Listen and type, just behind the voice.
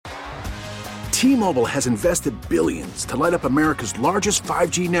T-Mobile has invested billions to light up America's largest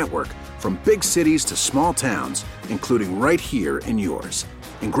 5G network, from big cities to small towns, including right here in yours.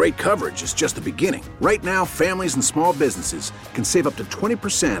 And great coverage is just the beginning. Right now, families and small businesses can save up to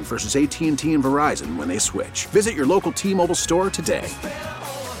 20% versus AT&T and Verizon when they switch. Visit your local T-Mobile store today.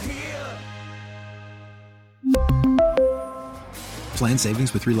 Plan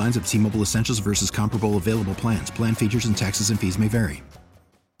savings with 3 lines of T-Mobile Essentials versus comparable available plans. Plan features and taxes and fees may vary.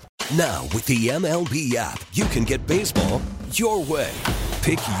 Now, with the MLB app, you can get baseball your way.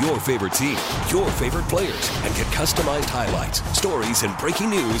 Pick your favorite team, your favorite players, and get customized highlights, stories, and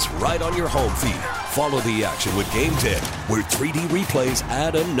breaking news right on your home feed. Follow the action with Game Day, where 3D replays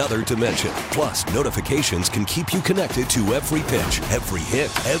add another dimension. Plus, notifications can keep you connected to every pitch, every hit,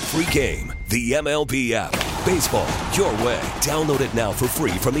 every game. The MLB app. Baseball your way. Download it now for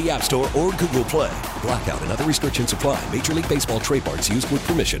free from the App Store or Google Play. Blackout and other restrictions apply. Major League Baseball trademarks used with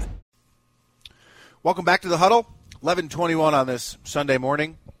permission. Welcome back to the Huddle. 11:21 on this Sunday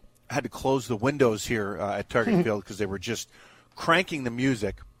morning. I had to close the windows here at Target Field because they were just cranking the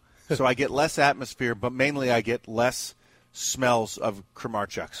music. So I get less atmosphere, but mainly I get less smells of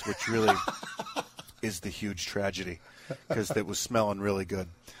Kramarchuk's, which really is the huge tragedy because it was smelling really good.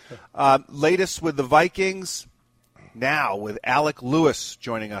 Latest with the Vikings, now with Alec Lewis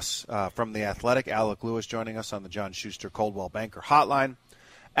joining us from The Athletic. Alec Lewis joining us on the John Schuster Coldwell Banker Hotline.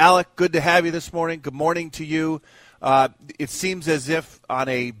 Alec, good to have you this morning. Good morning to you. It seems as if on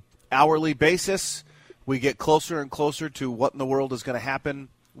a hourly basis we get closer and closer to what in the world is going to happen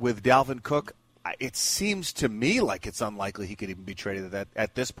with Dalvin Cook. It seems to me like it's unlikely he could even be traded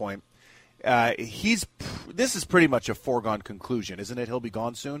at this point. This is pretty much a foregone conclusion, isn't it? He'll be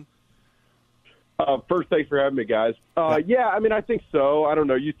gone soon. First, thanks for having me, guys. Yeah, I mean, I think so. I don't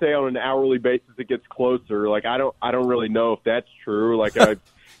know. You say on an hourly basis it gets closer. Like, I don't really know if that's true. Like, I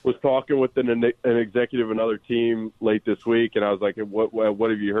was talking with an executive of another team late this week, and I was like,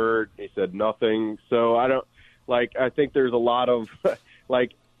 "What have you heard?" He said nothing. So I think there's a lot of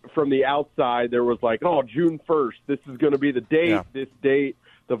like from the outside there was like, "Oh, June 1st, this is going to be the date. Yeah. This date,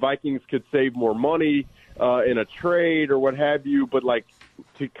 the Vikings could save more money in a trade or what have you." But like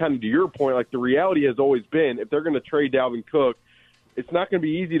to your point, like the reality has always been, if they're going to trade Dalvin Cook, it's not going to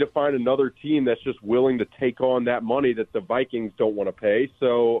be easy to find another team that's just willing to take on that money that the Vikings don't want to pay.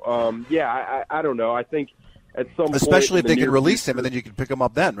 So, I don't know. I think at some point, especially if they can release him and then you can pick him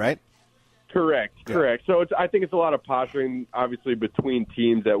up then, right? Correct. So I think it's a lot of posturing, obviously, between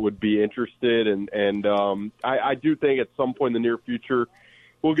teams that would be interested, and I do think at some point in the near future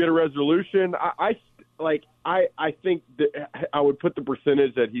we'll get a resolution. I think that I would put the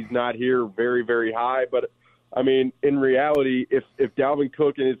percentage that he's not here very, very high, but I mean, in reality, if Dalvin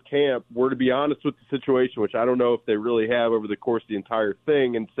Cook and his camp were to be honest with the situation, which I don't know if they really have over the course of the entire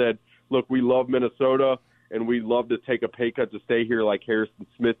thing, and said, look, we love Minnesota and we'd love to take a pay cut to stay here like Harrison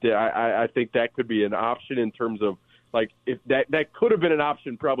Smith did, I think that could be an option in terms of, like, if that could have been an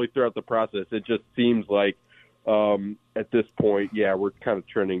option probably throughout the process. It just seems like at this point, we're kind of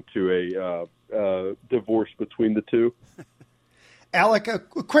trending to a divorce between the two. Alec, a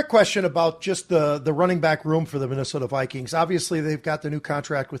quick question about just the running back room for the Minnesota Vikings. Obviously, they've got the new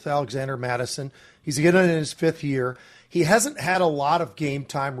contract with Alexander Mattison. He's getting in his 5th year. He hasn't had a lot of game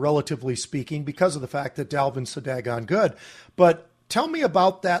time, relatively speaking, because of the fact that Dalvin's so daggone good. But tell me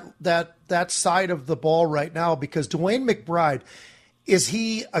about that side of the ball right now, because Dwayne McBride, is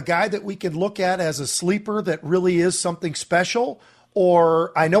he a guy that we can look at as a sleeper that really is something special?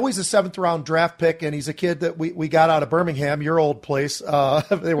 Or I know he's a 7th-round draft pick, and he's a kid that we got out of Birmingham, your old place,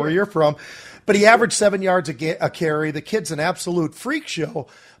 where you're from. But he averaged 7 yards a carry. The kid's an absolute freak show.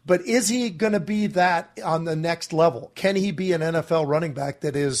 But is he going to be that on the next level? Can he be an NFL running back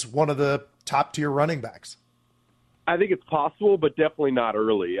that is one of the top-tier running backs? I think it's possible, but definitely not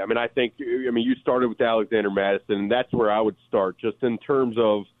early. I mean, you started with Alexander Mattison, and that's where I would start, just in terms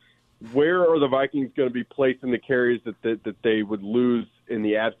of where are the Vikings going to be placing the carries that they would lose in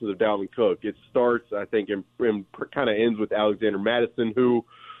the absence of Dalvin Cook? It starts, I think, and kind of ends with Alexander Mattison, who,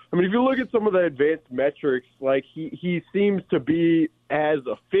 I mean, if you look at some of the advanced metrics, like he seems to be as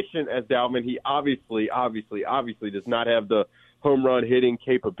efficient as Dalvin. He obviously does not have the home run hitting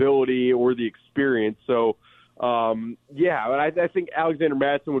capability or the experience. So, I think Alexander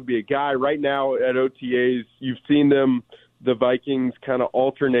Mattison would be a guy right now at OTAs. You've seen the Vikings kind of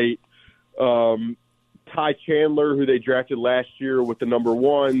alternate Ty Chandler, who they drafted last year, with the number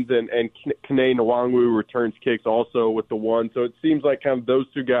ones, and Kene Nwangwu returns kicks also with the one. So it seems like kind of those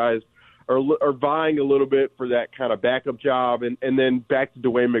two guys are vying a little bit for that kind of backup job. And then back to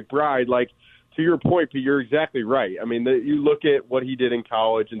Dwayne McBride, like to your point, Pete, you're exactly right. I mean, you look at what he did in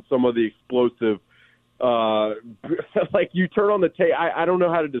college and some of the explosive, like you turn on the tape. I don't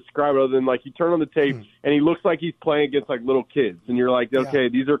know how to describe it other than like you turn on the tape and he looks like he's playing against like little kids, and you're like, okay,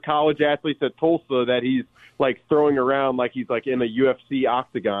 these are college athletes at Tulsa that he's like throwing around like he's like in a UFC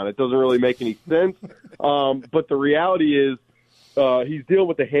octagon. It doesn't really make any sense. But the reality is he's dealing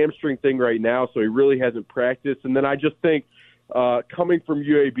with the hamstring thing right now, so he really hasn't practiced. And then I just think coming from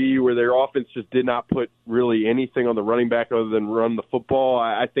UAB where their offense just did not put really anything on the running back other than run the football,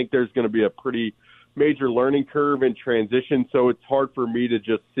 I think there's going to be a pretty major learning curve in transition. So it's hard for me to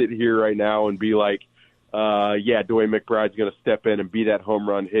just sit here right now and be like, Dwayne McBride's going to step in and be that home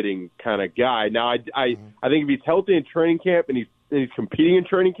run hitting kind of guy. Now, I think if he's healthy in training camp and he's competing in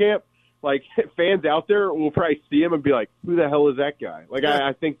training camp, like fans out there will probably see him and be like, who the hell is that guy? Like,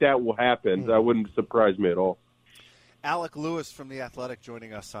 I think that will happen. That wouldn't surprise me at all. Alec Lewis from The Athletic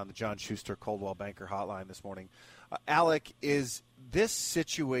joining us on the John Schuster Coldwell Banker Hotline this morning. Alec, is this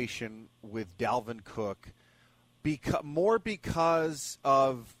situation with Dalvin Cook more because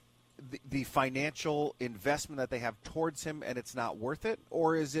of the financial investment that they have towards him and it's not worth it?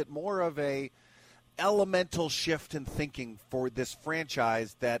 Or is it more of a elemental shift in thinking for this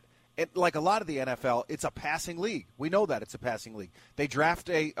franchise that, like a lot of the NFL, it's a passing league. We know that it's a passing league. They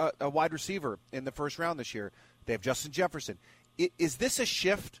draft a wide receiver in the first round this year. They have Justin Jefferson. Is this a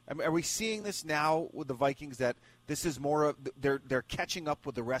shift? I mean, are we seeing this now with the Vikings that this is more of they're catching up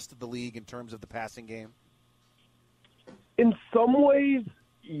with the rest of the league in terms of the passing game? In some ways,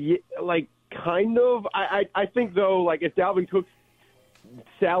 yeah, like kind of. I think though, like if Dalvin Cook's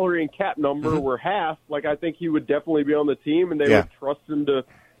salary and cap number were half, like I think he would definitely be on the team, and they would trust him to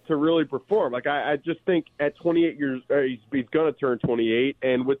really perform. Like I just think at 28 years, he's going to turn 28,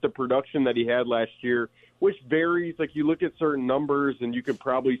 and with the production that he had last year, which varies. Like you look at certain numbers, and you can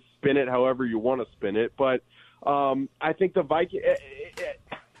probably spin it however you want to spin it. But I think the Vikings.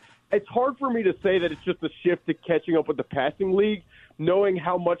 It's hard for me to say that it's just a shift to catching up with the passing league, knowing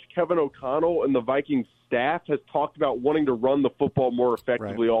how much Kevin O'Connell and the Vikings staff has talked about wanting to run the football more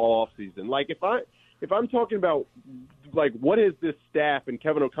effectively all offseason. Like if I'm talking about like what is this staff and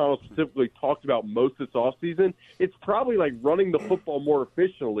Kevin O'Connell specifically talked about most this offseason, it's probably like running the football more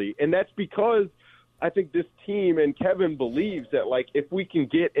efficiently. And that's because I think this team and Kevin believes that like if we can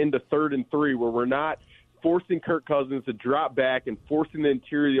get into 3rd and 3 where we're not forcing Kirk Cousins to drop back and forcing the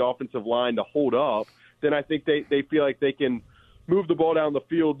interior of the offensive line to hold up, then I think they feel like they can move the ball down the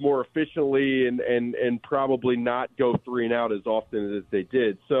field more efficiently and probably not go 3 and out as often as they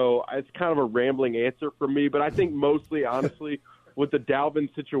did. So it's kind of a rambling answer from me, but I think mostly, honestly, with the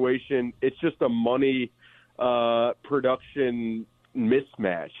Dalvin situation, it's just a money production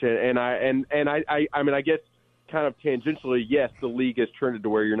mismatch. And I mean, I guess kind of tangentially, yes, the league has trended to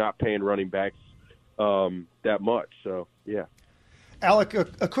where you're not paying running backs that much. So, yeah. Alec,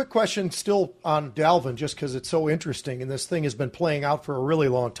 a quick question still on Dalvin, just because it's so interesting, and this thing has been playing out for a really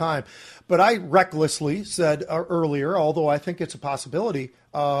long time. But I recklessly said earlier, although I think it's a possibility,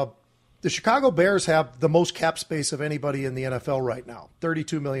 the Chicago Bears have the most cap space of anybody in the NFL right now,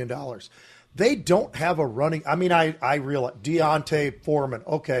 $32 million. They don't have a running – I mean, I realize Deontay Foreman,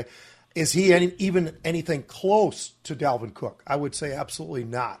 okay. Is he even anything close to Dalvin Cook? I would say absolutely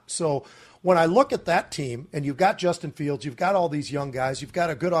not. So – when I look at that team, and you've got Justin Fields, you've got all these young guys, you've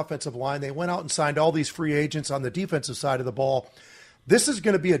got a good offensive line, they went out and signed all these free agents on the defensive side of the ball. This is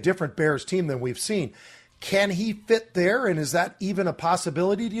going to be a different Bears team than we've seen. Can he fit there, and is that even a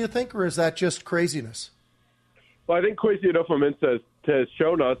possibility, do you think, or is that just craziness? Well, I think Kwesi Adofo-Mensah has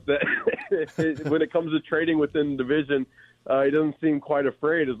shown us that when it comes to trading within the division, he doesn't seem quite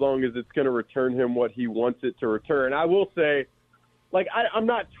afraid as long as it's going to return him what he wants it to return. I will say, like, I'm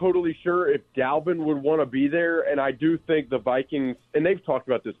not totally sure if Dalvin would want to be there, and I do think the Vikings, and they've talked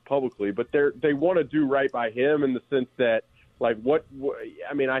about this publicly, but they want to do right by him in the sense that, like,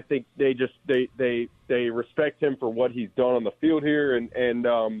 I mean, I think they respect him for what he's done on the field here, and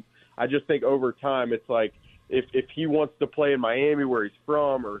I just think over time it's like if he wants to play in Miami where he's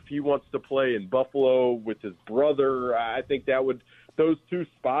from, or if he wants to play in Buffalo with his brother, I think those 2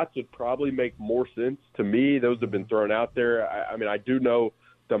 spots would probably make more sense to me. Those have been thrown out there. I mean, I do know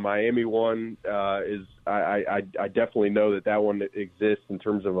the Miami one is. I definitely know that one exists in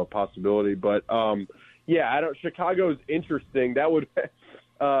terms of a possibility. But Chicago's interesting. That would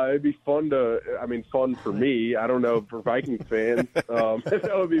it'd be fun fun for me. I don't know for Vikings fans.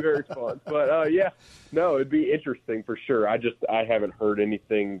 That would be very fun. But it'd be interesting for sure. I haven't heard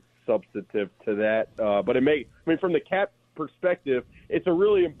anything substantive to that. But from the cap perspective, it's a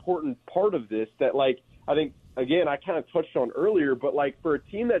really important part of this that, like, I think again, I kind of touched on earlier, but like for a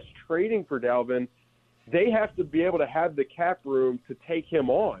team that's trading for Dalvin, they have to be able to have the cap room to take him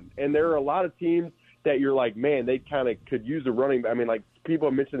on. And there are a lot of teams that you're like, man, they kind of could use a running back. I mean, like people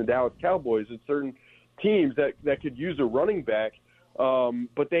have mentioned the Dallas Cowboys and certain teams that could use a running back.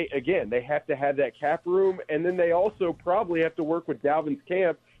 But they have to have that cap room. And then they also probably have to work with Dalvin's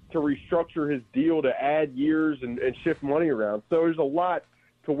camp to restructure his deal to add years and shift money around. So there's a lot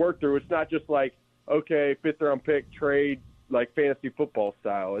to work through. It's not just like, okay, 5th-round pick, trade, like fantasy football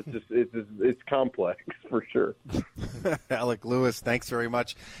style. It's complex for sure. Alec Lewis, thanks very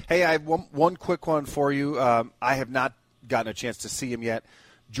much. Hey, I have one quick one for you. I have not gotten a chance to see him yet.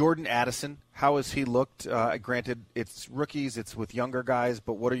 Jordan Addison, how has he looked? Granted, it's rookies, it's with younger guys,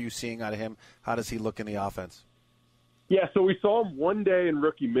 but what are you seeing out of him? How does he look in the offense? Yeah, so we saw him one day in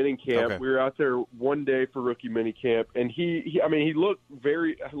rookie minicamp. Okay. We were out there one day for rookie minicamp, and he looked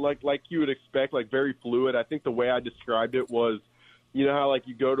very like you would expect, like very fluid. I think the way I described it was, you know how like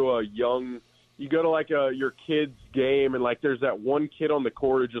you go to your kid's game, and like there's that one kid on the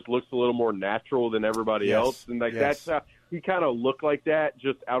court who just looks a little more natural than everybody else, and like that's how he kind of looked like that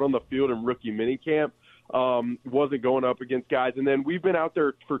just out on the field in rookie minicamp. Wasn't going up against guys, and then we've been out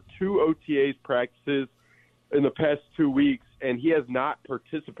there for 2 OTAs practices in the past 2 weeks, and he has not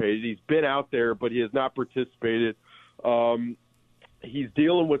participated. He's been out there, but he has not participated. He's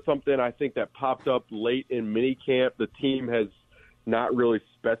dealing with something I think that popped up late in minicamp. The team has not really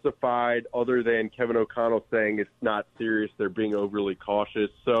specified, other than Kevin O'Connell saying it's not serious. They're being overly cautious.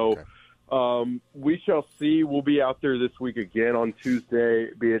 So we shall see. We'll be out there this week again on Tuesday.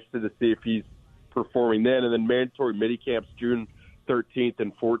 Be interested to see if he's performing then. And then mandatory minicamps June 13th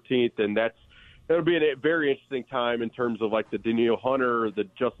and 14th, and that'll be a very interesting time in terms of like the Danielle Hunter, the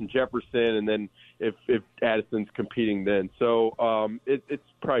Justin Jefferson, and then if Addison's competing then. So it's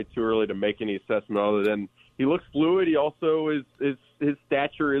probably too early to make any assessment other than he looks fluid. He also his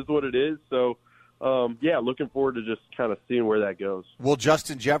stature is what it is. So looking forward to just kind of seeing where that goes. Will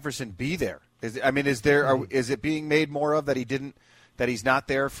Justin Jefferson be there? Is it being made more of that he's not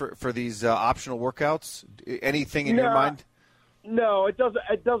there for these optional workdon't? Anything in your mind? No, it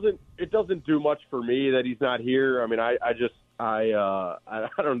doesn't do much for me that he's not here. I mean, I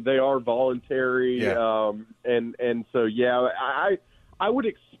don't. They are voluntary, and so I would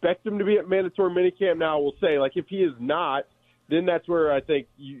expect him to be at mandatory minicamp. Now, I will say, like, if he is not, then that's where I think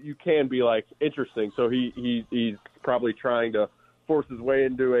you can be like interesting. So he's probably trying to force his way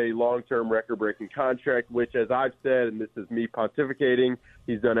into a long-term record-breaking contract, which, as I've said, and this is me pontificating,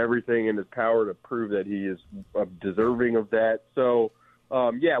 he's done everything in his power to prove that he is deserving of that. So,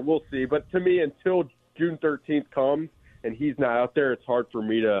 we'll see. But to me, until June 13th comes and he's not out there, it's hard for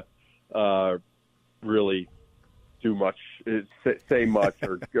me to really do much, say much,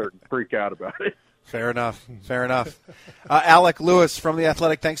 or freak out about it. Fair enough. Alec Lewis from The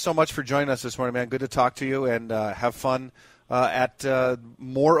Athletic, thanks so much for joining us this morning, man. Good to talk to you, and have fun at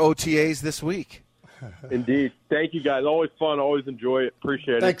more OTAs this week. Indeed. Thank you, guys. Always fun. Always enjoy it.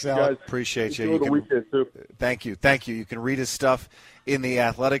 Appreciate it. Thanks, Alec. Appreciate you. Enjoy the weekend, too. Thank you. You can read his stuff in The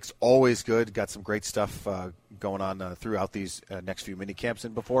Athletics. Always good. Got some great stuff going on throughout these next few mini camps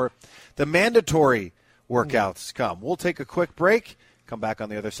and before the mandatory workouts come. We'll take a quick break. Come back on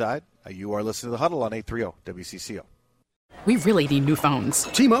the other side. You are listening to The Huddle on 830 WCCO. We really need new phones.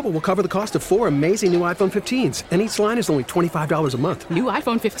 T-Mobile will cover the cost of 4 amazing new iPhone 15s, and each line is only $25 a month. New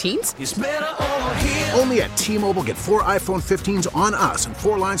iPhone 15s? It's better over here. Only at T-Mobile, get 4 iPhone 15s on us and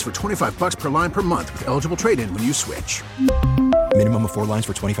 4 lines for $25 per line per month with eligible trade-in when you switch. Minimum of 4 lines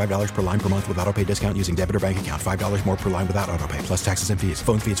for $25 per line per month with autopay discount using debit or bank account. $5 more per line without autopay, plus taxes and fees.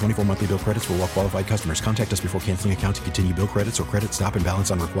 Phone fee at 24 monthly bill credits for well-qualified customers. Contact us before canceling account to continue bill credits or credit stop and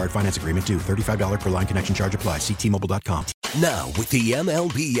balance on required finance agreement due. $35 per line connection charge applies. See T-Mobile.com. Now, with the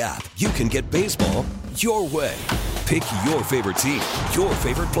MLB app, you can get baseball your way. Pick your favorite team, your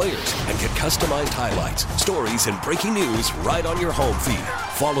favorite players, and get customized highlights, stories, and breaking news right on your home feed.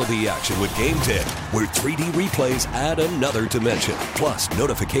 Follow the action with Game Tip, where 3D replays add another dimension. Plus,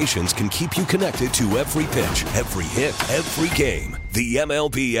 notifications can keep you connected to every pitch, every hit, every game. The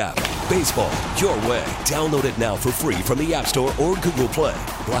MLB app. Baseball your way. Download it now for free from the App Store or Google Play.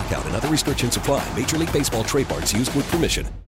 Blackout and other restrictions apply. Major League Baseball trademarks used with permission.